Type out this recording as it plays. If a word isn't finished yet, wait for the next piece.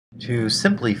To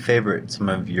simply favorite some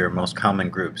of your most common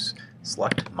groups,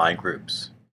 select My Groups.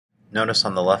 Notice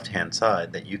on the left-hand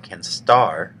side that you can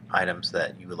star items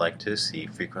that you would like to see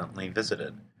frequently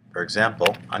visited. For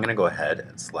example, I'm going to go ahead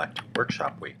and select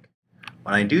Workshop Week.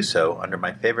 When I do so, under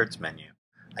my Favorites menu,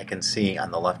 I can see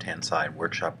on the left-hand side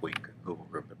Workshop Week Google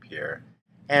Group appear,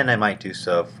 and I might do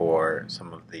so for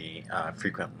some of the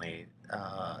frequently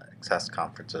accessed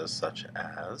conferences such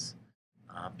as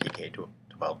PK12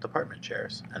 department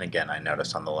chairs. And again, I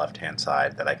notice on the left-hand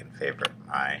side that I can favorite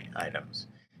my items.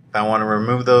 If I want to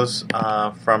remove those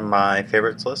from my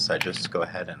favorites list, I just go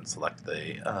ahead and select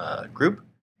the group,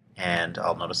 and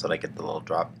I'll notice that I get the little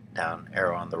drop-down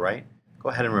arrow on the right. Go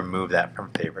ahead and remove that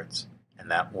from favorites, and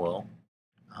that will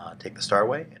take the star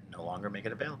away and no longer make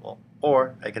it available.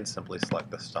 Or I can simply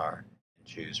select the star and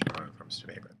choose Remove from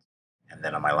Favorites. And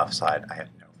then on my left side, I have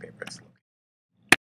no favorites list.